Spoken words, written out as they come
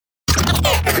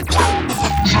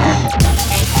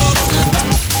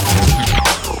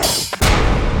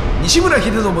西村秀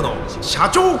信の社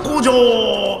長工場。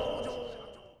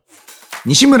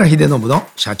西村秀信の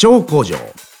社長工場。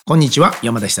こんにちは、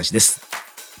山田久志です。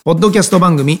ポッドキャスト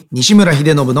番組西村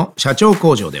秀信の社長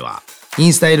工場では、イ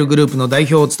ンスタイルグループの代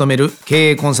表を務める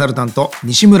経営コンサルタント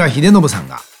西村秀信さん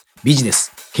がビジネ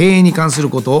ス経営に関する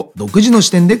ことを独自の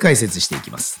視点で解説していき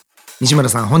ます。西村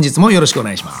さん、本日もよろしくお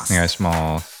願いします。お願いし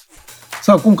ます。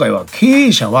さあ、今回は経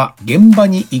営者は現場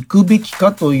に行くべき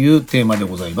かというテーマで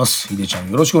ございます。秀ちゃ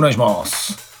ん、よろしくお願いしま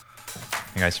す。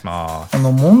お願いします。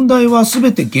問題は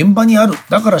全て現場にある、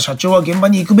だから社長は現場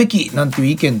に行くべきなんていう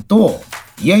意見と、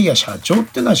いやいや社長っ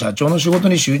てのは社長の仕事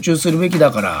に集中するべきだ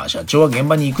から社長は現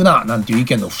場に行くななんていう意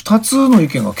見の2つの意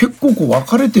見が結構分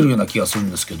かれてるような気がする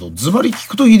んですけど、ズバリ聞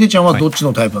くと秀ちゃんはどっち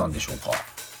のタイプなんでしょうか？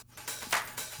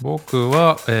僕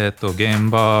は、現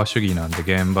場主義なんで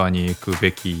現場に行く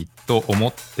べきと思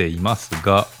っています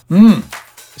が、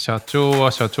社長は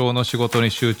社長の仕事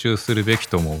に集中するべき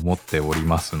とも思っており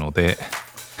ますので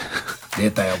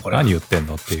出たよこれ。何言ってん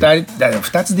のっていう。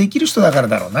2つできる人だから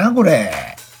だろうなこれ。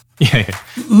いやいや、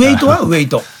ウェイトはウェイ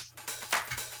ト。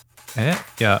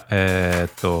いやだ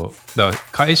から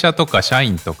会社とか社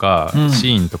員とか、シ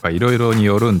ーンとかいろいろに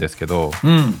よるんですけど、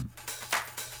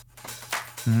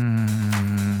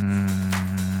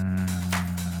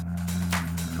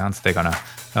なんつってかな、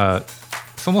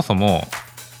そもそも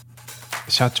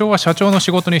社長は社長の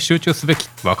仕事に集中すべきっ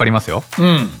て分かりますよ。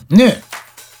ね、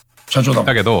社長だもん。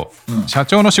だけど、社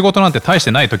長の仕事なんて大し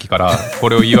てない時からこ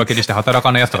れを言い訳にして働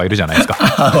かないやつとかいるじゃないですか。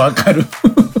わかる。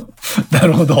な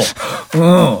るほど。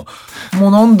も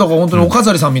うなんだか本当にお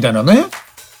飾りさんみたいなね。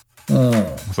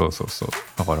そう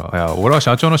だから、いや俺は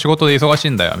社長の仕事で忙し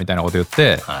いんだよみたいなこと言っ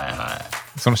て、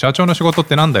その社長の仕事っ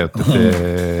てなんだよって言っ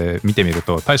て見てみる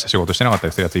と大した仕事してなかった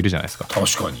りするやついるじゃないですか。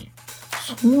確かに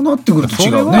そうなってくると違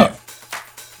うね。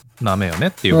ダメよね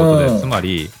っていうことで、つま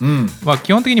り、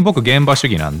基本的に僕現場主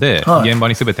義なんで、現場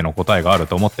に全ての答えがある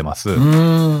と思ってます。だ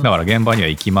から現場には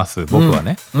行きます僕は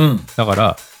ね。だか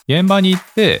ら現場に行っ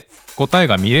て答え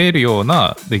が見れるよう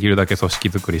なできるだけ組織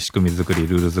作り、仕組み作り、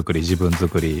ルール作り、自分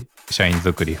作り、社員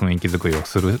作り、雰囲気作りを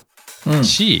する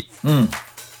し、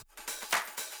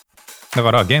だ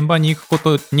から現場に行くこ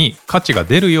とに価値が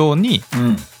出るように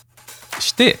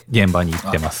して現場に行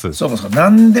ってます。そう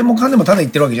何でもかんでもただ言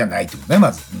ってるわけじゃないってことね、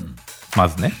まず。ま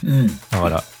ずね、だか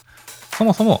らそ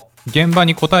もそも現場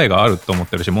に答えがあると思っ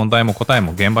てるし、問題も答え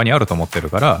も現場にあると思ってる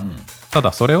から、た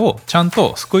だそれをちゃん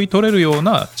と救い取れるよう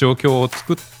な状況を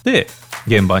作って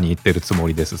現場に行ってるつも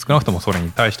りです。少なくともそれ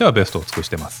に対してはベストを尽くし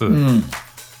てます。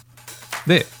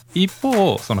で一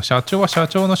方、その社長は社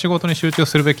長の仕事に集中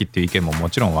するべきっていう意見もも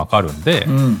ちろんわかるんで、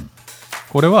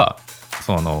これは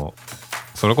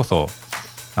それこそ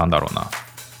なんだろうな、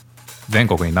全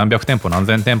国に何百店舗何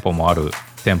千店舗もある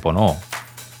店舗の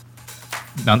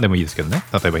何でもいいですけどね、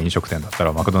例えば飲食店だった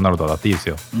らマクドナルドだっていいです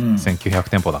よ。1900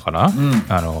店舗だから、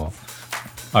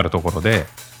あるところで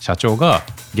社長が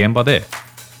現場で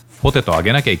ポテト揚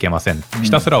げなきゃいけません、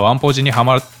ひたすらワンポジには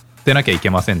まってなきゃいけ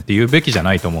ませんっていうべきじゃ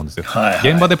ないと思うんですよ。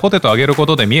現場でポテト揚げるこ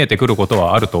とで見えてくること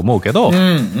はあると思うけど、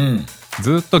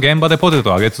ずっと現場でポテ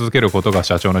トを揚げ続けることが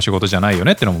社長の仕事じゃないよ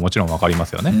ねっていうのももちろん分かりま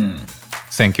すよね。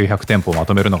1900店舗をま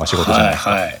とめるのが仕事じゃないです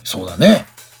か。そうだね。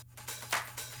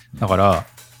だから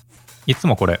いつ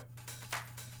もこれ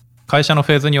会社の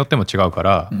フェーズによっても違うか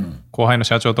ら、後輩の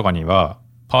社長とかには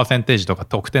パーセンテージとか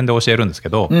得点で教えるんですけ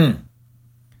ど、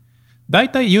大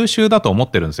体優秀だと思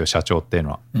ってるんですよ、社長っていう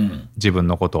のは。自分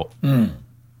のことを。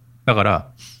だから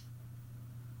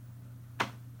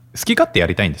好き勝手や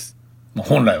りたいんです。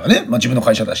本来はね、自分の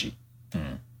会社だし、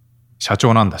社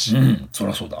長なんだし、そ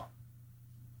りゃそうだ。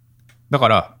だか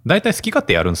ら大体好き勝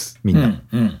手やるんですみんな。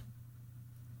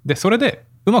でそれで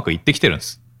うまくいってきてるんで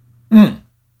す。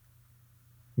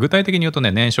具体的に言うと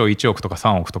ね、年商1億とか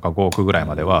3億とか5億ぐらい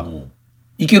までは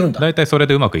いけるんだ。大体それ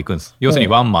でうまくいくんです。要する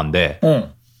にワンマンで、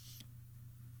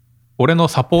俺の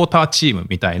サポーターチーム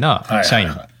みたいな社員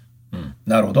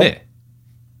で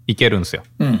いけるんですよ。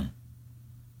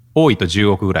多いと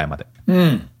10億ぐらいまで、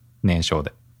年商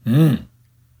で、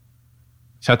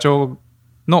社長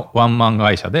のワンマン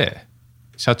会社で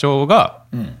社長が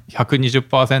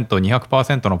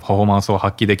 120%、200% のパフォーマンスを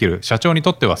発揮できる。社長に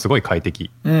とってはすごい快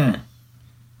適、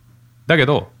だけ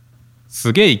ど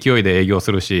すげえ勢いで営業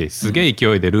するし、すげえ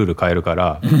勢いでルール変えるか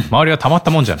ら、周りはたまった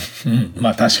もんじゃない。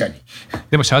確かに。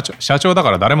でも社長だ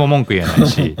から誰も文句言えない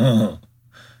し、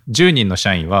10人の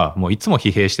社員はもういつも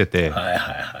疲弊してて、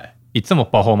いつも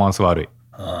パフォーマンス悪い。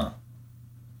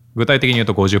具体的に言う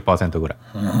と 50% ぐらい。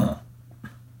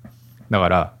だか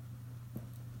ら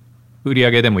売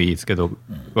上でもいいですけど、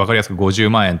分かりやすく50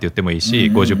万円って言ってもいいし、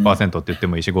50% って言って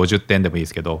もいいし、50点でもいいで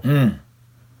すけど、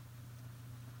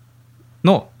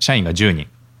の社員が10人。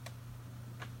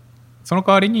その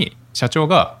代わりに社長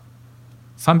が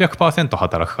 300%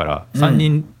 働くから、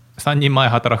3人前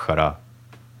働くから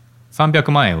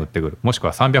300万円売ってくる、もしく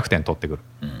は300点取ってくる。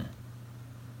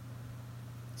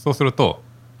そうすると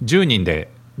10人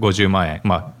で50万円、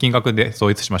金額で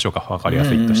統一しましょうか、分かりや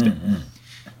すいとして、1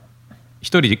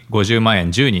人50万円、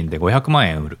10人で500万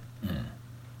円売る。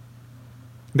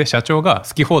で社長が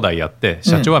好き放題やって、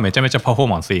社長はめちゃめちゃパフォー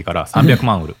マンスいいから300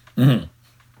万売る。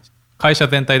会社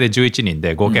全体で11人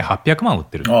で合計800万売っ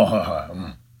てる。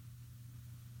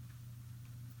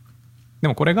で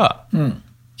もこれが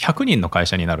100人の会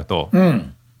社になると、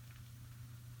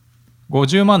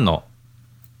50万の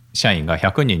社員が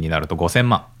100人になると5000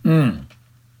万。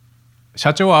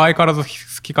社長は相変わらず好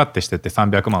き勝手してて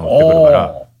300万売ってくるか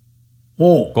ら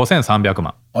5300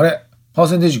万。あれパー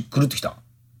センテージ狂ってきた。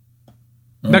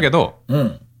だけど、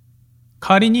代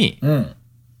わりに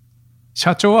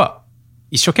社長は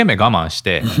一生懸命我慢し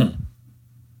て好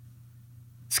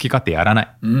き勝手やらない、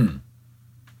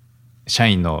社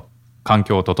員の環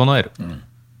境を整える、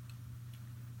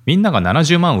みんなが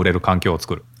70万売れる環境を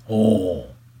作る。そ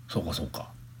うかそうか。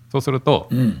そうすると、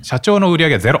社長の売り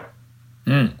上げゼロ、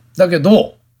だけ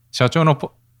ど社長のパ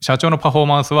フォー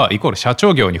マンスはイコール社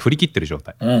長業に振り切ってる状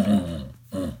態、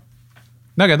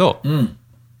だけど、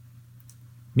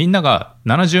みんなが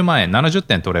70万円70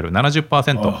点取れる 70%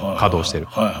 稼働してる。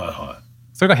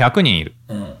それが100人いる、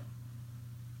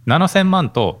7000万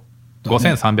と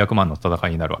5300万の戦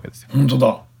いになるわけですよ。本当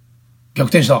だ、逆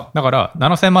転した。だから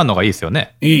7000万のがいいですよ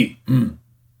ね。いい、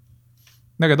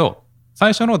だけど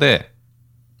最初ので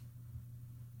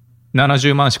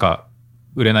70万しか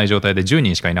売れない状態で10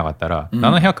人しかいなかったら、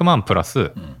700万プラ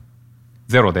ス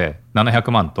ゼロで700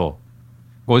万と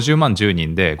50万10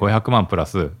人で500万プラ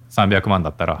ス300万だ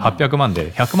ったら800万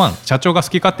で100万社長が好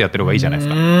き勝手やってる方がいいじゃないです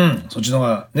か。そっちの方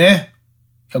がね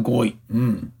100多い。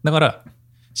だから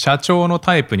社長の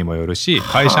タイプにもよるし、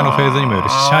会社のフェーズにもよる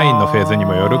し、社員のフェーズに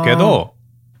もよるけど、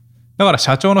だから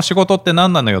社長の仕事って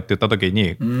何なのよって言った時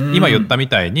に、今言ったみ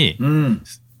たいに、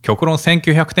極論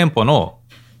1900店舗の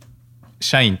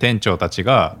社員店長たち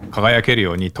が輝ける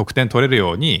ように、得点取れる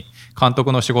ように監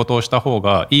督の仕事をした方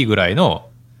がいいぐらいの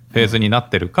フェーズになっ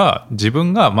てるか、自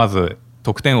分がまず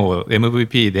得点王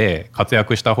MVP で活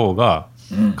躍した方が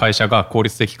会社が効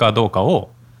率的かどうか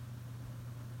を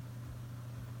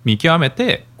見極め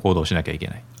て行動しなきゃいけ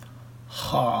ない。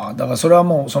だからそれは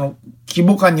もうその規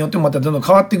模感によってもまたどんどん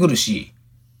変わってくるし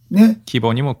ね、規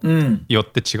模にもよっ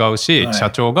て違うし、社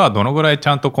長がどのぐらいち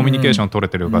ゃんとコミュニケーション取れ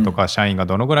てるかとか、社員が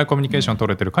どのぐらいコミュニケーション取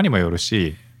れてるかにもよる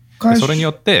し、それによ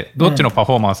ってどっちのパ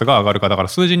フォーマンスが上がるか、だから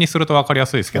数字にすると分かりや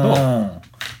すいですけど、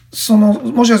その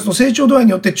もしかすると成長度合い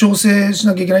によって調整し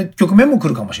なきゃいけない局面も来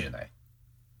るかもしれない。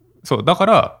そうだか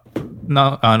ら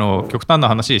極端な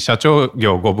話、社長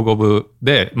業五分五分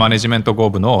でマネジメント5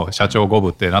部の社長5部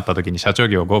ってなった時に、社長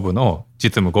業5部の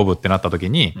実務5部ってなった時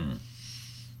に、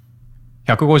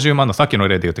150万のさっきの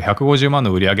例で言うと150万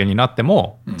の売り上げになって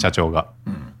も、社長が、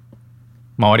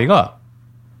周りが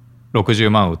60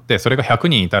万売って、それが100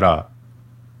人いたら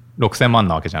6000万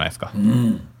なわけじゃないですか、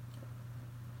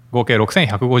合計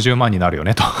6150万になるよ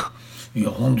ねと。いや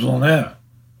本当だね。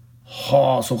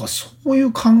そうか、そうい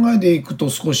う考えでいくと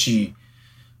少し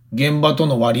現場と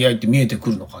の割合って見えてく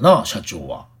るのかな、社長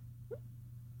は。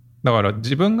だから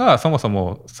自分がそもそ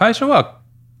も最初は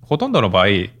ほとんどの場合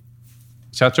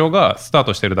社長がスター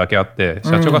トしてるだけあって、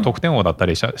社長が得点王だった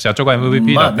り、社長が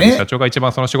MVP だったり、社長が一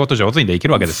番その仕事上手にでき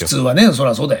るわけですよ。普通はね、そ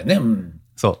りゃそうだよね。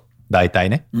そう大体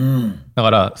ね、だ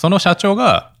からその社長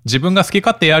が自分が好き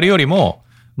勝手やるよりも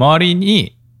周り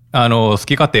に好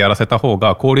き勝手やらせた方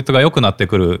が効率が良くなって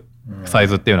くるサイ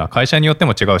ズっていうのは会社によって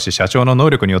も違うし、社長の能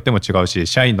力によっても違うし、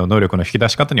社員の能力の引き出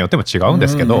し方によっても違うんで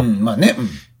すけど、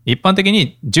一般的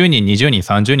に10人20人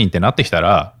30人ってなってきた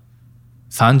ら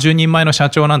30人前の社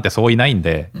長なんてそういないん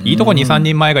で、いいとこ 2,3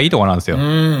 人前がいいとこなんですよ。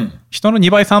人の2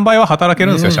倍3倍は働け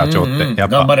るんですよ、社長って。やっ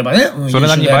ぱ頑張ればね、それ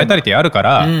なりにバイタリティあるか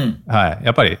ら、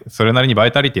やっぱりそれなりにバ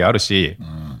イタリティあるし、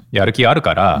やる気ある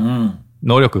から、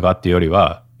能力がっていうより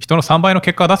は人の3倍の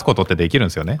結果を出すことってできるん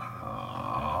ですよね。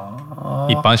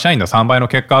一般社員の3倍の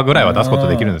結果ぐらいは出すこと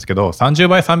できるんですけど、30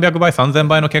倍300倍3000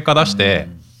倍の結果出して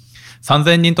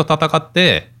3000人と戦っ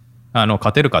て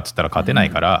勝てるかって言ったら勝てない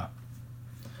から。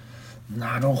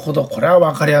なるほど、これは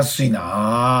分かりやすい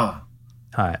な。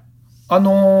はい。ち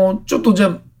ょっとじ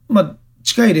ゃあ、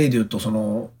近い例で言うと、ひ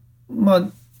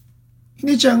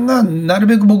ねちゃんがなる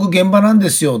べく僕現場なんで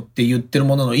すよって言ってる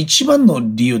ものの一番の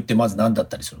理由ってまず何だっ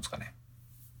たりするんですかね。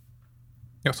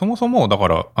やそもそもだか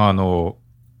ら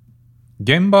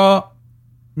現場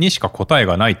にしか答え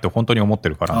がないって本当に思って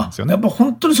るからなんですよね。やっぱ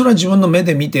本当にそれは自分の目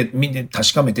で見て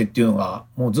確かめてっていうのが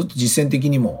もうずっと実践的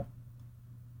にも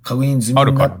確認済み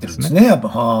になってるんですね。やっぱ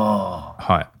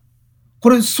はい。こ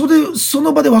れそ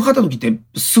の場で分かった時って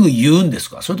すぐ言うんです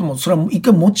か？それともそれは一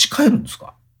回持ち帰るんです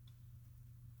か？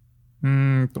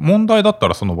問題だった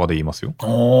らその場で言いますよ。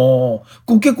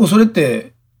結構それっ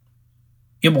て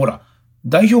やっぱほら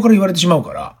代表から言われてしまう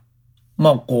から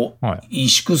萎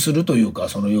縮するというか、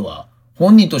その要は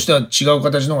本人としては違う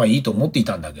形の方がいいと思ってい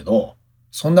たんだけど、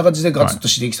そんな感じでガツッと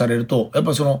指摘されると、やっ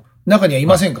ぱりその中にはい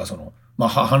ませんか、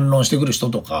反論してくる人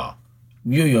とか、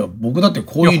いやいや僕だって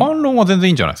こういう。いや反論は全然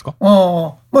いいんじゃないですか。じゃ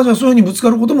あそういうふうにぶつか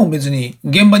ることも別に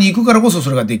現場に行くからこそそ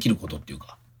れができることっていう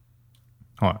か。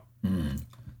はい。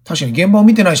確かに現場を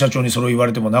見てない社長にそれを言わ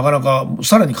れてもなかなか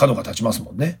さらに角が立ちます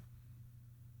もんね。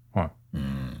はい。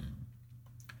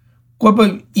こうやっ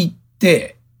ぱり行っ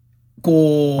てそ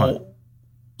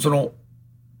の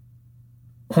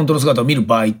本当の姿を見る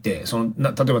場合って例え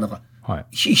ば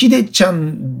ヒデちゃ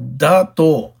んだ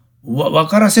と分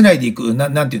からせないでいくな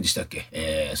んて言うんでしたっけ、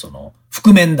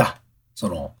覆面だ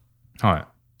はい。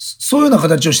そういうような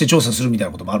形をして調査するみたい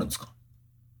なこともあるんですか？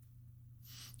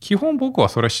基本僕は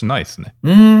それしないですね。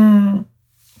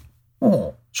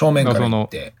正面から行っ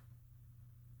て。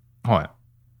はい。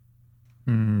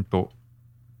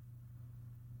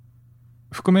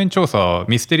覆面調査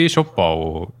ミステリーショッパー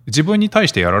を自分に対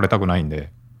してやられたくないん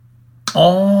で。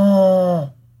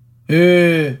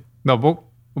だ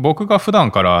僕が普段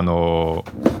から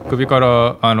首か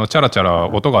らチャラチャラ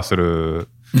音がする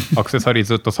アクセサリー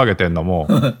ずっと下げてんのも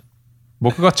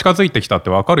僕が近づいてきたって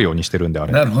分かるようにしてるんで、あ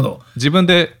れ。なるほど。自分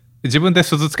で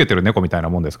鈴つけてる猫みたいな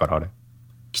もんですから、あれ。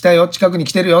来たよ、近くに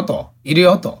来てるよと、いる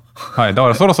よと。はい、だか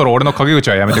らそろそろ俺の陰口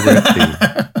はやめてくれって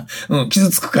いう。傷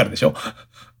つくからでしょ。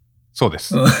そうで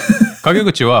す。陰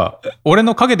口は俺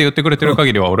の陰で言ってくれてる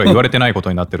限りは俺は言われてないこと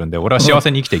になってるんで、俺は幸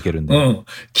せに生きていけるんで。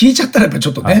聞いちゃったらやっぱち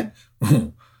ょっとね、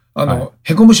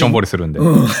へこむし。しょんぼりするんで。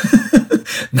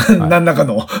何らか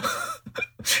の。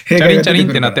チャリンチャリン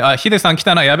ってなって、ヒデさん来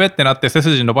たな、やべってなって背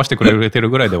筋伸ばしてくれて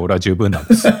るぐらいで俺は十分なん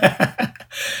です。い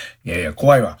やいや、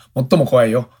怖いわ。最も怖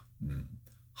いよ。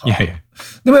いやいや。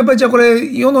でもやっぱりじゃあこれ、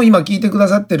世の今聞いてくだ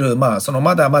さってる、ま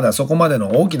だまだそこまで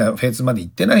の大きなフェーズまで行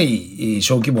ってない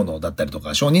小規模のだったりと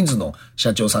か、少人数の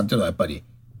社長さんっていうのはやっぱり、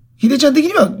ヒデちゃん的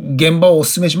には現場をお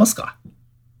勧めしますか？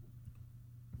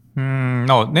年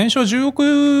商10億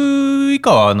以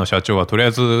下の社長はとりあ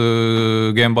えず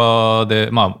現場で、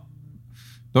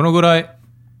どのぐらい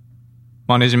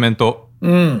マネジメント、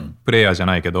プレイヤーじゃ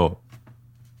ないけど、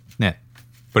ね、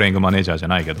プレイングマネージャーじゃ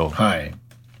ないけど、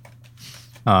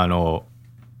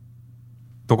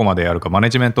どこまでやるか、マネ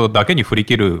ジメントだけに振り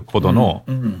切るほどの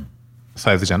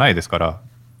サイズじゃないですから、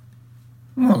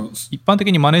一般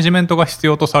的にマネジメントが必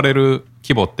要とされる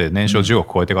規模って年商10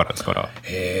億超えてからですから。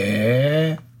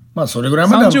それぐらい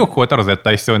までは30億超えたら絶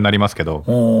対必要になりますけど、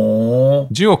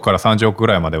10億から30億ぐ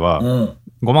らいまでは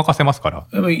ごまかせますから、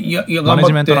マネ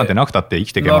ジメントなんてなくたって生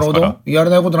きていけますから。やれ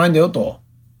ないことないんだよと。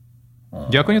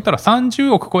逆に言ったら年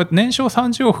商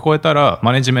30億超えたら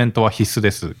マネジメントは必須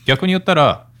です。逆に言った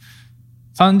ら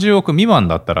30億未満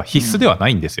だったら必須ではな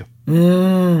いんですよ。だか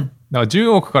ら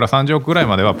10億から30億ぐらい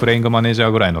まではプレイングマネージャ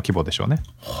ーぐらいの規模でしょうね。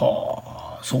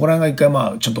そこら辺が一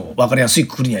回ちょっと分かりやすい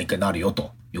くくりには一回なるよ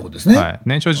ということですね。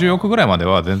年商10億ぐらいまで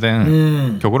は全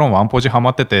然極論ワンポジハマ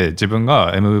ってて、自分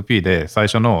が MVP で最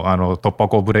初の突破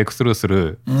口をブレイクスルーす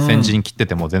る先陣切って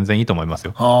ても全然いいと思います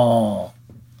よ。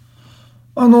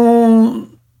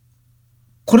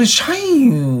これ社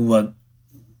員は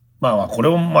これ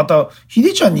をまたヒ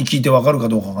デちゃんに聞いて分かるか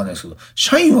どうか分かんないですけど、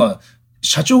社員は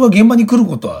社長が現場に来る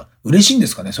ことは嬉しいんで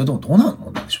すかね？それともどうな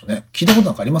もんなんでしょうね。聞いたこと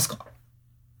なんかありますか？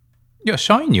いや、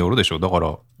社員によるでしょ。だか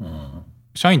ら、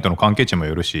社員との関係値も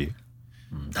よるし、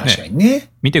確かにね、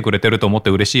見てくれてると思って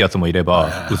嬉しいやつもいれ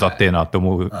ば、うざってえなって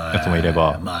思うやつもいれ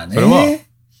ば、それは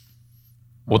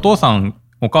お父さん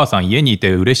お母さん家にい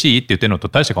て嬉しいって言ってるのと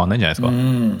大して変わんないんじゃない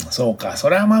ですか。そうか、そ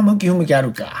れは向き不向きあ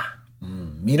るか。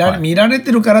見られ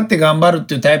てるからって頑張るっ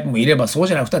ていうタイプもいれば、そう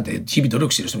じゃなくたって日々努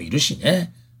力してる人もいるし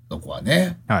ね、そこは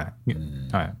ね。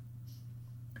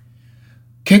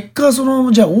結果じ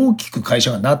ゃあ大きく会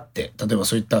社がなって、例えば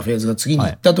そういったフェーズが次に行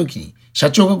った時に、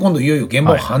社長が今度いよいよ現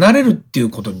場を離れるっていう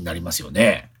ことになりますよ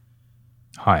ね。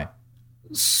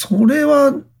それ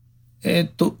は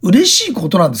嬉しいこ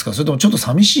となんですか？それともちょっと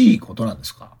寂しいことなんで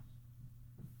すか？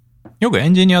よくエ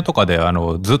ンジニアとかで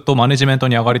ずっとマネジメント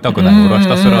に上がりたくない、俺はひ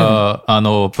たすら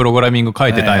プログラミング書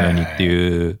いてたいのにって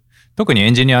いう特にエ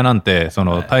ンジニアなんてそ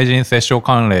の対人接触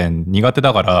関連苦手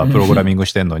だからプログラミング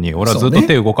してんのに、俺はずっと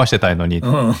手動かしてたいのにって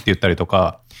言ったりと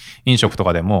か、飲食と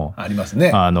かでもありますね。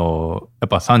やっぱ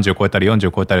30超えたり40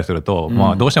超えたりすると、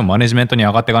まあどうしてもマネジメントに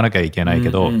上がっていかなきゃいけない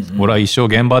けど、俺は一生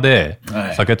現場で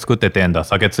酒作っててんだ、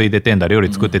酒ついでてんだ、料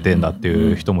理作っててんだって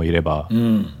いう人もいれば、だ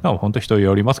から本当人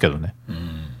よりますけどね。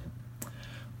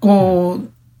こ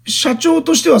う社長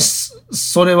としては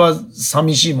それは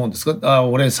寂しいもんですか？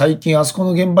俺最近あそこ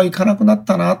の現場行かなくなっ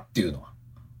たなっていうのは。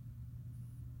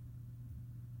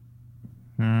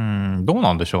どう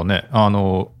なんでしょうね。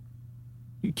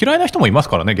嫌いな人もいます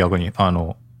からね、逆に。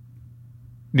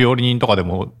料理人とかで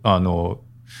も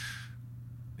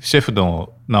シェフ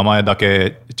の名前だ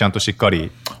けちゃんとしっか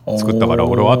り作ったから、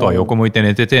俺はあとは横向いて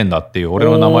寝ててんだっていう、俺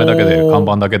の名前だけで看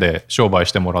板だけで商売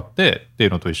してもらってっていう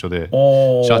のと一緒で、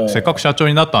せっかく社長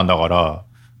になったんだから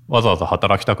わざわざ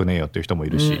働きたくねえよっていう人もい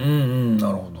るし。な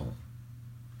るほど。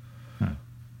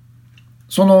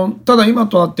ただ今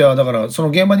となってはだからその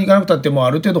現場に行かなくたっても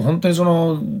ある程度本当に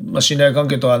信頼関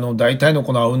係と大体の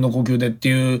このあうんの呼吸でって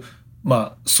いう、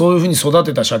そういうふうに育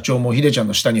てた社長もヒデちゃん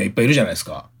の下にはいっぱいいるじゃないです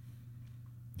か。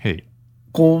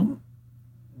こう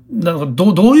なんか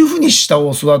どういうふうに下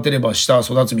を育てれば下を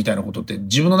育つみたいなことって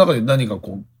自分の中で何か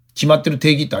こう決まってる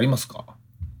定義ってありますか？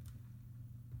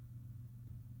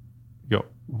いや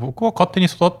僕は勝手に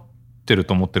育ってる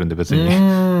と思ってるんで、別に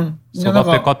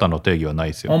育て方の定義はない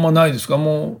ですよ。あんまないですか？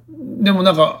もうでも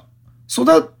なんか育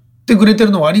ってくれて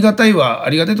るのはありがたいとか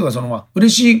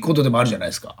嬉しいことでもあるじゃない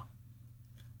ですか。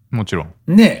もちろん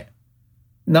ね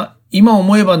え今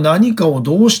思えば何かを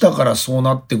どうしたからそう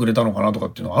なってくれたのかなとか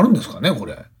っていうのはあるんですかね、こ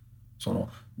れ。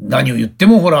何を言って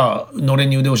もほらのれん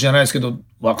に腕押しじゃないですけど、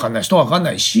分かんない人は分かん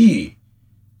ないし、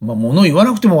物言わ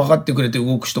なくても分かってくれて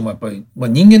動く人もやっぱり、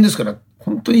人間ですから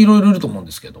本当にいろいろいると思うん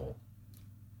ですけど。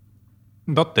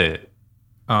だって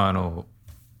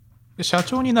社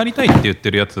長になりたいって言っ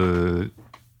てるやつ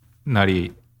な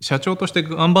り、社長として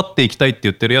頑張っていきたいって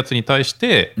言ってるやつに対し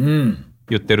て言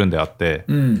ってるんであって、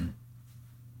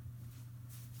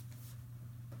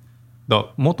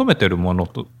求めてるもの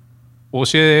と教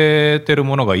えてる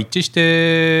ものが一致し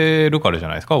てるからじゃ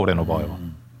ないですか、俺の場合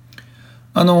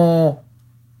は。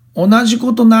同じ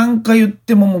こと何回言っ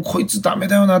てももうこいつダメ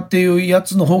だよなっていうや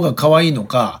つの方が可愛いの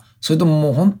か、それとも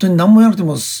もう本当に何もやなくて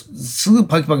もすぐ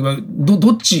パキパキ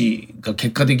どっちが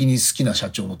結果的に好きな社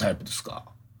長のタイプですか？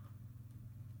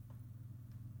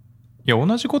いや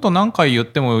同じこと何回言っ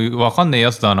ても分かんねえ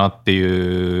やつだなって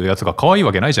いうやつが可愛い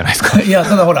わけないじゃないですか。いや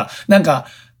ただほらなんか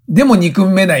でも憎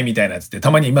めないみたいなやつってた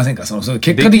まにいませんか？その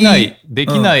結果的にで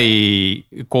きない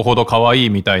子ほど可愛い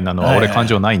みたいなのは俺感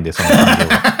情ないんで、その感情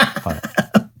は。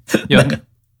いや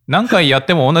何回やっ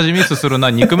ても同じミスする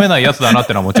な、憎めないやつだなっ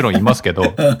てのはもちろんいますけ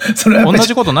ど、同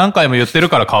じこと何回も言ってる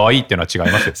から可愛いっていうのは違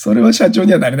いますよ。それは社長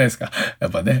にはなれないですか、や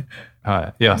っぱね。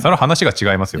いやそれは話が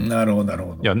違いますよ。なるほどなる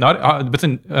ほど。いや別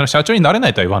に社長になれな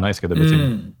いとは言わないですけど、別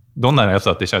にどんなやつ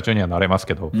だって社長にはなれます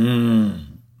けど。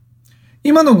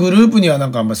今のグループにはな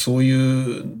んかあんまりそう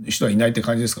いう人はいないって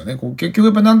感じですかね。結局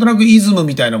やっぱりなんとなくイズム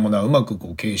みたいなものはうま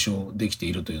く継承できて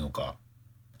いるというのか、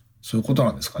そういうこと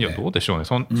なんですかね。いやどうでしょうね。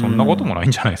そんなこともない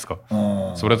んじゃないですか。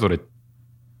それぞれだ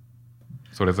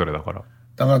から。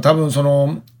だから多分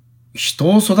人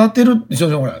を育てるほ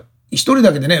ら一人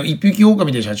だけでね一匹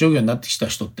狼で社長業になってきた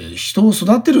人って人を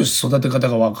育てる育て方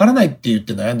がわからないって言っ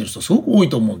て悩んでる人すごく多い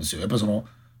と思うんですよ。やっぱ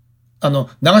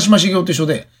長嶋茂雄と一緒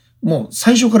で、もう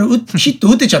最初からヒット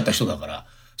打てちゃった人だから、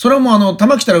それはもう球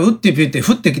来たら打ってピュって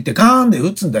振ってきてカーンで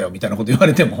打つんだよみたいなこと言わ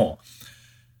れても、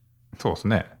そうです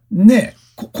ね。ねえ、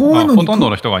こういうのにほとんど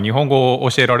の人が日本語を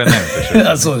教えられないのでしょう、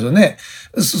ね。そうですよね。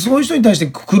そういう人に対して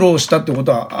苦労したってこ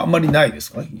とはあんまりないで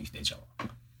すか、ひでちゃんは。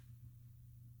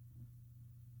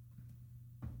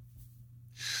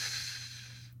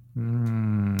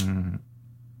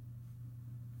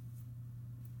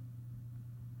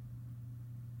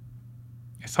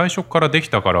最初からでき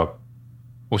たから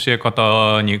教え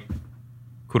方に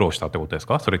苦労したってことです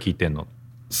か？それ聞いてんの。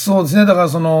そうですね。だか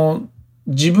ら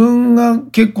自分が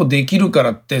結構できるか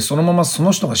らってそのままそ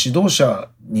の人が指導者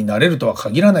になれるとは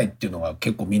限らないっていうのが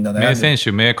結構みんな悩んでる。名選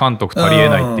手名監督足りえ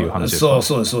ないっていう話ですか？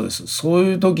そうです。そう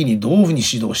いう時にどういうふうに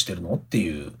指導してるのって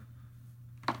いう。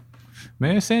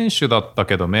名選手だった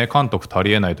けど名監督足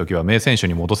りえない時は名選手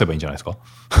に戻せばいいんじゃないですか？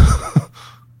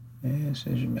名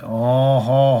選手なる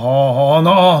ほ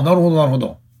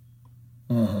ど。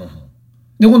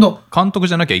で今度監督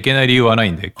じゃなきゃいけない理由はな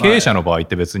いんで、経営者の場合っ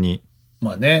て別に、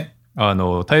体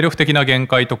力的な限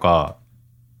界とか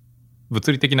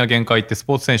物理的な限界ってス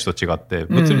ポーツ選手と違って、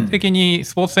物理的に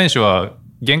スポーツ選手は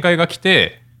限界が来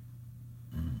て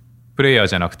プレイヤー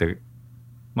じゃなくて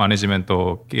マネジメン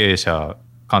ト経営者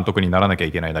監督にならなきゃ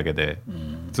いけないだけで、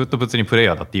ずっと別にプレイ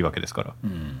ヤーだっていいわけですから、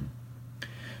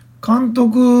監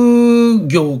督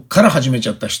業から始めち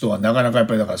ゃった人はなかなかやっ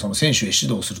ぱりだからその選手へ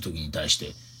指導するときに対して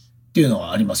っていうの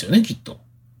はありますよね、きっと。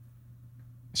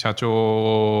社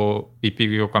長一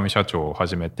匹狼社長を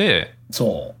始めて、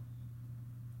そ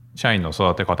う社員の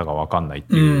育て方が分かんないっ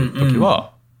ていう時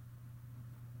は、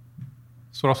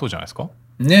そりゃそうじゃないですか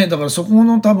ね。だからそこ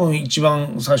の多分一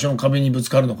番最初の壁にぶつ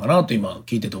かるのかなと今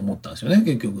聞いてて思ったんですよね。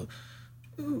結局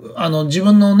自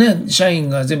分のね社員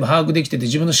が全部把握できてて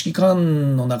自分の指揮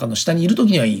官の中の下にいる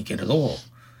時にはいいけれど、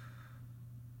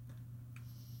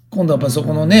今度はやっぱりそ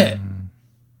このね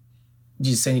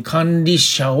実際に管理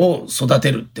者を育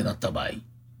てるってなった場合、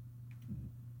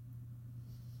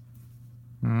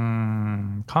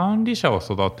管理者を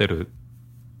育てる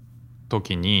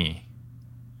時に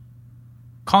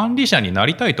管理者にな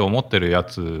りたいと思ってるや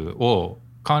つを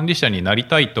管理者になり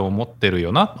たいと思ってる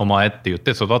よなお前って言っ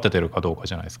て育ててるかどうか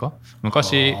じゃないですか。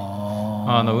昔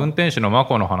運転手のマ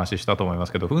コの話したと思いま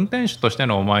すけど、運転手として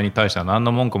のお前に対しては何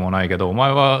の文句もないけど、お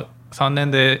前は3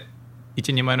年で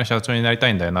一人前の社長になりた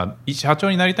いんだよな、社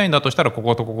長になりたいんだとしたらこ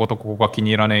ことこことここが気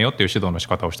に入らねえよっていう指導の仕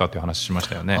方をしたっていう話しまし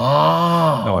たよね。だ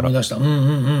から思い出した。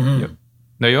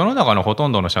で世の中のほと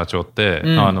んどの社長って、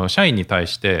社員に対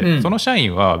して、その社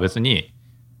員は別に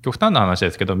極端な話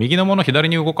ですけど右のもの左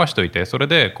に動かしといてそれ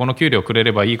でこの給料くれ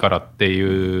ればいいからって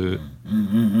いう、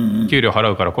給料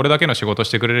払うからこれだけの仕事し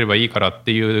てくれればいいからっ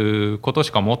ていうことし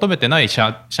か求めてない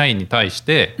社員に対し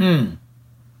て、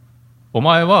お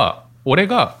前が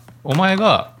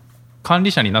管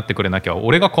理者になってくれなきゃ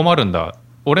俺が困るんだ、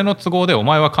俺の都合でお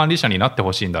前は管理者になって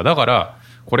ほしいんだ、だから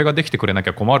これができてくれなき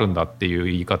ゃ困るんだっていう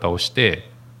言い方をし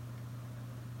て、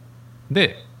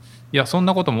でいやそん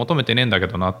なこと求めてねえんだけ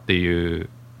どなっていう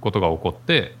ことが起こっ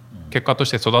て、結果とし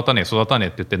て育たねえっ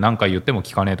て言って何回言っても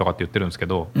聞かねえとかって言ってるんですけ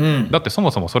ど、だってそも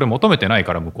そもそれ求めてない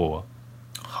から向こう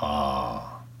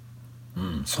は。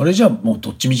それじゃもう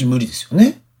どっちみち無理ですよ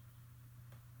ね。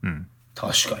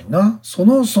確かにな。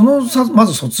ま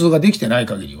ず疎通ができてない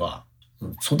限りは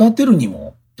育てるに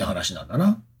もって話なんだな。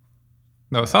だか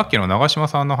らさっきの長嶋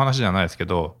さんの話じゃないですけ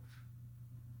ど、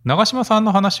長嶋さん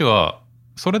の話は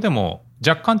それでも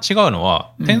若干違うの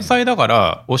は、天才だか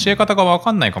ら教え方が分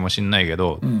かんないかもしれないけ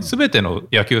ど、全ての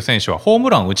野球選手はホーム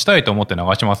ラン打ちたいと思って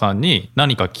長嶋さんに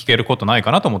何か聞けることない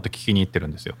かなと思って聞きに行ってる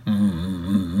んですよ。で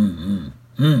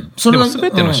も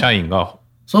全ての社員が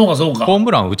ホー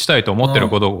ムラン打ちたいと思ってる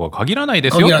ことが限らない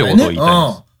ですよってことを言いたいんで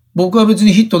す。僕は別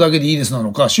にヒットだけでいいですな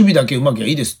のか、守備だけうまきゃ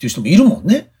いいですっていう人もいるもん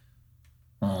ね。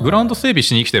グラウンド整備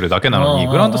しに来てるだけなのに、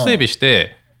グラウンド整備し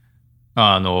て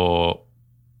わ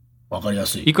かりや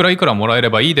すい。いくらもらえれ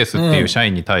ばいいですっていう社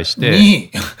員に対して、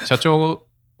社長、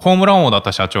ホームラン王だっ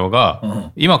た社長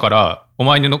が、今からお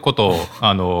前のことを、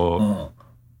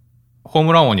ホー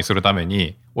ムラン王にするため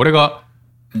に、俺が、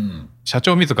社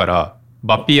長自ら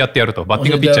バッピーやってやると、バッテ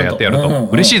ィングピッチャーやってやると、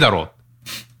嬉しいだろうっ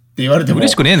て言われても。嬉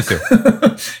しくねえんですよ。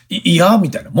いや、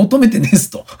みたいな。求めてねえす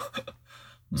と。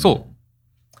そう。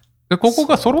で、ここ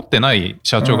が揃ってない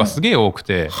社長がすげえ多く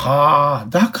て。だ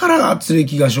から圧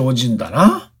力が生じんだ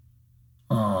な。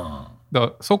だか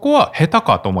らそこは下手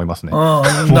かと思いますね。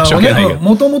申し訳ないけど。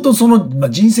もともと人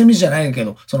生道じゃないけ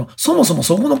ど、そもそも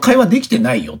そこの会話できて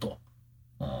ないよと。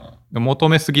求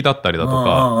めすぎだったりだと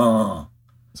か、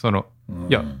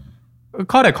いや、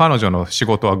彼女の仕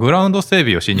事はグラウンド整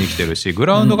備をしに来てるし、グ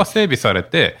ラウンドが整備され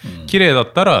て、綺麗だ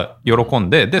ったら喜ん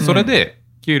で、で、それで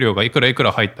給料がいく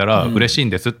ら入ったら嬉しいん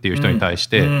ですっていう人に対し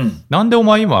て、なんでお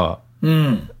前今、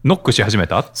ノックし始め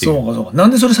たっていう。そうか。な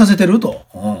んでそれさせてると。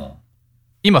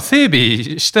今整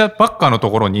備したばっかの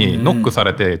ところにノックさ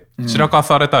れて散らか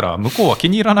されたら向こうは気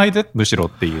に入らないぜむしろ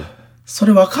っていう、そ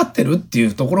れ分かってるってい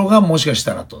うところがもしかし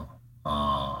たらと。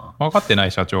分かってな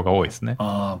い社長が多いですね。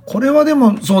これはで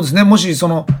もそうですね。もし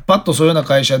パッとそういうような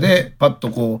会社でパッと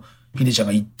ヒデちゃん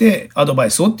が言ってアドバ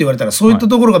イスをって言われたら、そういった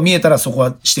ところが見えたらそこ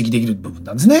は指摘できる部分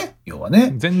なんですね。要は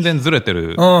ね。全然ずれて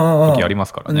る時ありま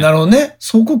すからね。なるほどね。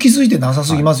そこ気づいてなさ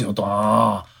すぎますよと。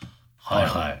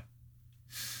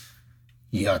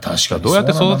いや、確かにどうやっ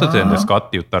て育ててるんですかって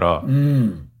言ったら、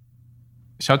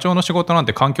社長の仕事なん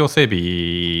て環境整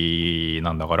備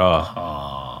なんだか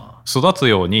ら、育つ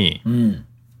ように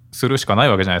するしかない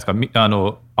わけじゃないですか。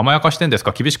甘やかしてんです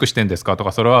か、厳しくしてんですかと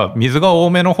か、それは水が多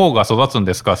めの方が育つん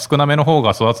ですか、少なめの方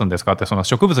が育つんですかって、その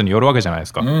植物によるわけじゃないで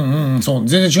すか。そう、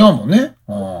全然違うもんね。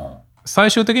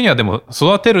最終的にはでも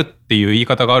育てるっていう言い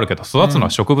方があるけど、育つのは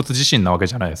植物自身なわけ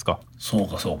じゃないですか。そう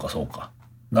か。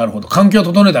なるほど。環境を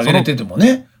整えてあげれてても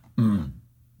ね。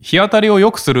日当たりを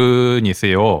良くするにせ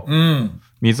よ、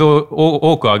水を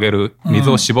多くあげる、水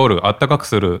を絞る、あったかく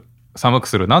する、寒く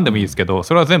する何でもいいですけど、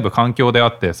それは全部環境であ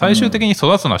って、最終的に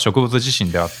育つのは植物自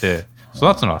身であって、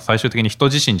育つのは最終的に人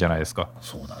自身じゃないですか。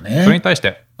そうだね。それに対し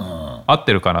て合っ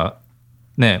てるかな、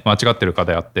ね、間違ってるか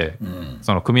であって、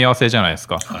その組み合わせじゃないです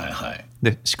か。はいはい。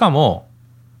でしかも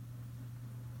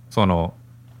その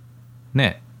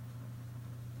ね、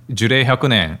樹齢100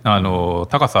年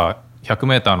高さ100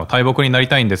メーターの大木になり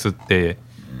たいんですって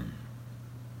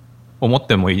思っ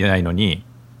てもいないのに、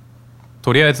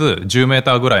とりあえず10メー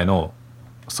ターぐらいの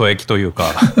添え木というか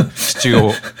支柱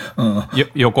を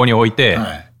横に置いて、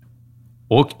はい、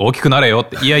大きくなれよっ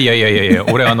て、いや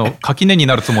俺垣根に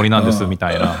なるつもりなんですみ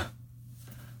たいな。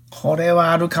これ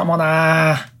はあるかも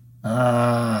な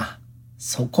あ。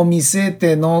そこ見据え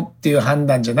てのっていう判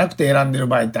断じゃなくて選んでる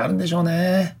場合ってあるんでしょう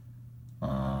ね。だ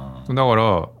か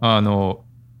ら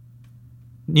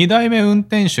2代目運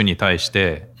転手に対し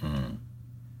て、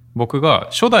僕が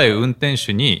初代運転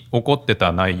手に怒って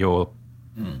た内容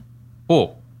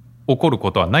を怒る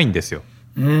ことはないんですよ。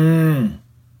2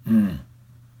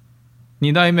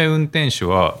代目運転手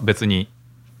は別に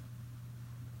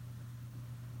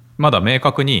まだ明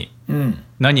確に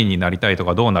何になりたいと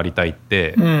かどうなりたいっ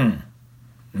て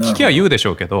聞きは言うでし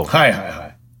ょうけど、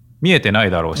見えてな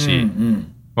いだろうし、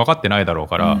分かってないだろう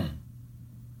から、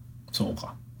そう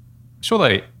か。初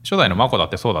代のマコだっ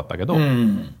てそうだったけど、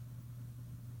2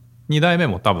代目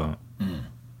も多分、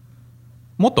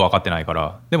もっと分かってないか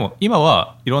ら。でも今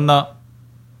はいろんな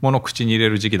もの口に入れ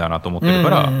る時期だなと思ってるか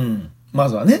ら、ま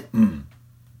ずはね、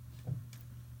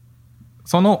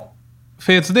その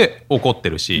フェーズで怒って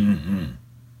るし、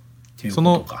そ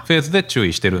のフェーズで注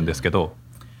意してるんですけど、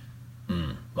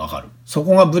わかる。そ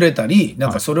こがブレたり、な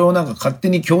んかそれをなんか勝手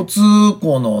に共通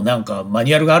項のなんかマ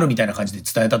ニュアルがあるみたいな感じで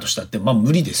伝えたとしたって、まあ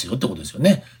無理ですよってことですよ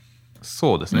ね。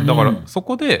そうですね。だからそ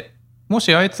こでも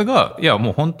しあいつが、いや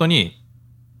もう本当に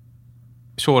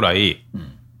将来、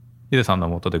ヒデさんの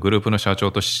下でグループの社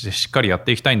長としてしっかりやっ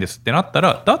ていきたいんですってなった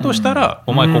ら、だとしたら、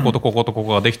お前こことこことこ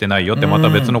こができてないよって、また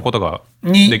別のことが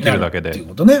できるだけで、っていう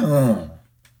ことね。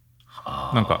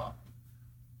なんか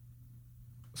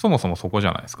そもそもそこじ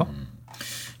ゃないですか。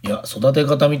いや、育て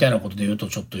方みたいなことで言うと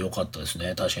ちょっと良かったです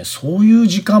ね。確かにそういう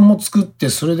時間も作って、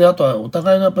それであとはお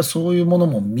互いのやっぱりそういうもの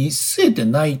も見据えて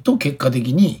ないと、結果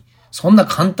的にそんな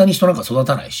簡単に人なんか育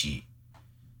たないし、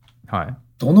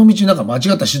どの道なんか間違っ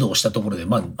た指導をしたところで、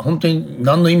まあ本当に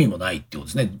何の意味もないっていうこ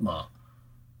とですね。ま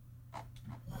あ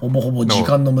ほぼほぼ時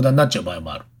間の無駄になっちゃう場合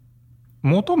もある。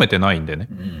求めてないんでね。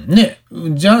ね、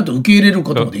じゃないと受け入れる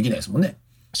こともできないですもんね。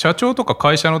社長とか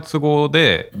会社の都合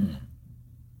で、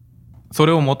そ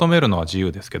れを求めるのは自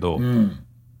由ですけど、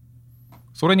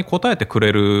それに応えてく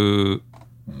れる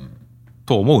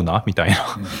と思うなみたいな、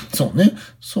そうね。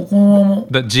そこも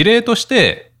事例とし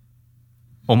て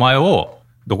お前を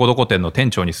どこどこ店の店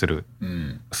長にする、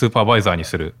スーパーバイザーに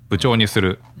する、部長にす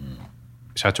る、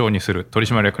社長にする、取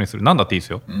締役にする、なんだっていいです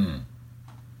よ。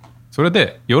それ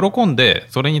で喜んで、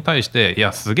それに対してい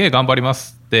やすげえ頑張りま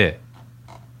すって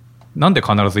なんで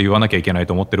必ず言わなきゃいけない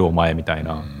と思ってるお前みたい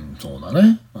な。そうだ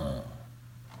ね。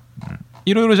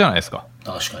いろいろじゃないですか。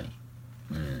確かに。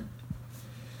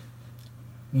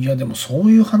いやでもそ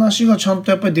ういう話がちゃんと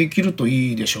やっぱりできると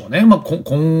いいでしょうね。まあ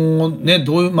今後ね、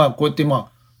どういう、まあこうやって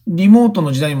リモート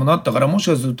の時代にもなったから、もし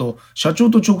かすると社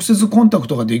長と直接コンタク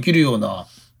トができるような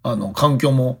環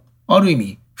境もある意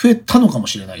味増えたのかも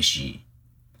しれないし、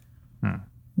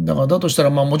だからだとした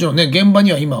ら、まあもちろんね、現場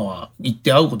には今は行っ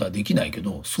て会うことはできないけ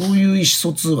ど、そういう意思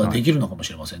疎通はできるのかもし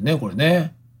れませんね、これ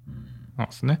ね。そう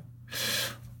ですね。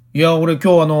いや、俺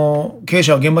今日経営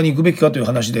者は現場に行くべきかという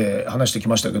話で話してき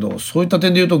ましたけど、そういった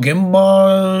点で言うと現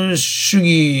場主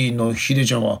義のヒデ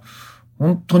ちゃんは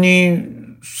本当に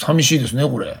寂しいですね、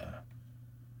これ。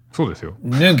そうですよ。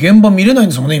ね、現場見れないん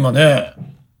ですもんね、今ね。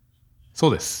そ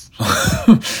うです。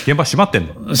現場閉まってん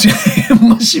の。現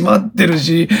場閉まってる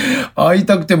し、会い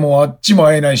たくてもあっちも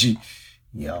会えないし。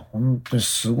いや、本当に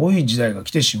すごい時代が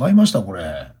来てしまいました、こ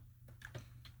れ。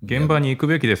現場に行く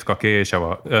べきですか、経営者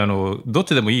は。どっ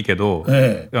ちでもいいけど、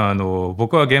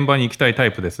僕は現場に行きたいタ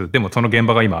イプです。でもその現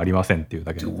場が今ありませんっていう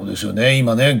だけで。ということですよね。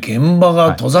今ね、現場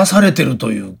が閉ざされてる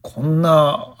という、こん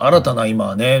な新たな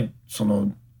今ね、そ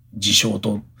の事象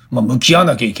と、向き合わ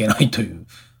なきゃいけないという。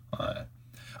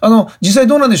実際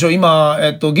どうなんでしょう今、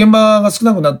現場が少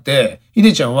なくなって、ヒ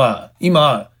デちゃんは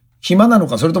今、暇なの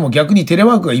か、それとも逆にテレ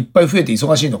ワークがいっぱい増えて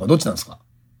忙しいのか、どっちなんですか？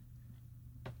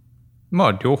ま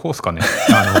あ、両方ですかね。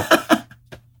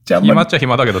暇っちゃ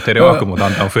暇だけど、テレワークもだ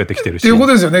んだん増えてきてるし。っていうこ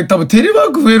とですよね。多分テレワ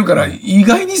ーク増えるから、意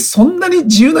外にそんなに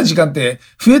自由な時間って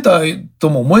増えたと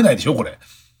も思えないでしょ、これ。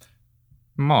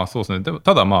まあ、そうですね。でも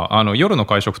ただ夜の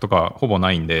会食とかほぼ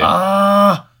ないんで。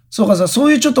そうかさ、そ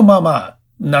ういうちょっと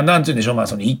なんて言うんでしょう、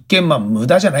その一見無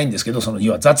駄じゃないんですけど、その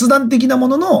要は雑談的なも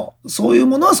ののそういう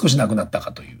ものは少しなくなった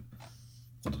かという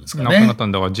ことですかね。なくなった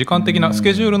んだから、時間的なス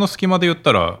ケジュールの隙間で言っ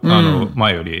たら、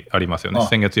前よりありますよね。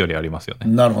先月よりありますよ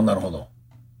ね。なるほどなるほど。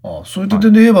そういった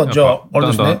点で言えば、じゃああれ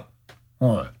ですね、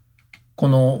はい、こ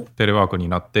のテレワークに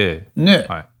なってね、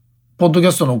はい、ポッドキ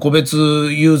ャストの個別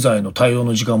ユーザーへの対応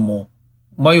の時間も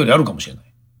前よりあるかもしれない。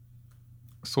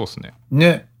そうですね。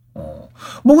ね、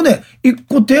僕ね一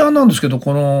個提案なんですけど、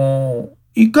この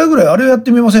一回ぐらいあれやって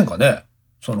みませんかね。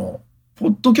そのポ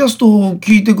ッドキャストを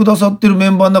聞いてくださってるメ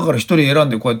ンバーの中から一人選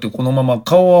んで、こうやってこのまま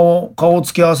顔を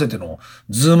付き合わせての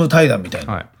ズーム対談みたい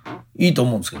な、はい、いいと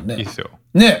思うんですけどね。いいっすよ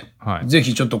ね、はい、ぜ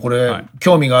ひちょっとこれ、はい、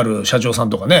興味がある社長さん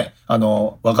とかね、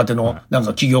若手のなん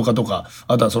か起業家とか、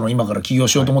あとはその今から起業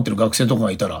しようと思ってる学生とか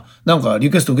がいたら、はい、なんかリ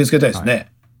クエスト受け付けたいです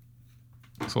ね。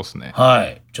はい、そうですね。は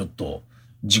い、ちょっと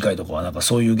次回とかはなんか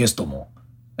そういうゲストも、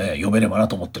呼べればな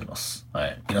と思っております。は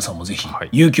い、皆さんもぜひ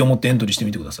勇気を持ってエントリーして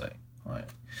みてください。はい、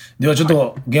ではちょっ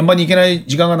と現場に行けない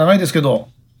時間が長いですけど、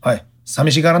はい、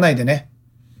寂しがらないでね。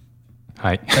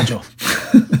はい。社長。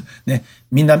ね、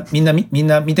みんな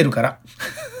見てるから。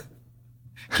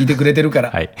聞いてくれてるから。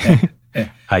はい。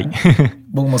はい。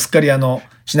僕もすっかり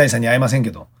しないさんに会えませんけ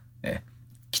ど、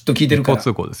きっと聞いてるから。一方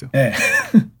通行ですよ。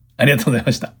ありがとうござい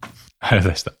ました。ありがとうござ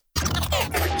いました。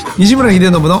西村秀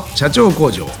信の社長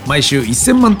工場、毎週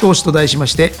1000万投資と題しま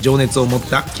して、情熱を持っ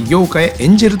た起業家へエ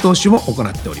ンジェル投資も行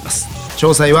っております。詳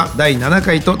細は第7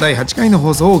回と第8回の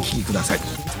放送をお聞きください。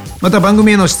また番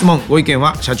組への質問ご意見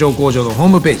は社長工場のホー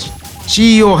ムページ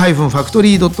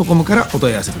CEO-factory.com からお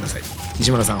問い合わせください。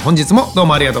西村さん、本日もどう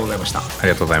もありがとうございました。あり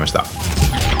がとうございました。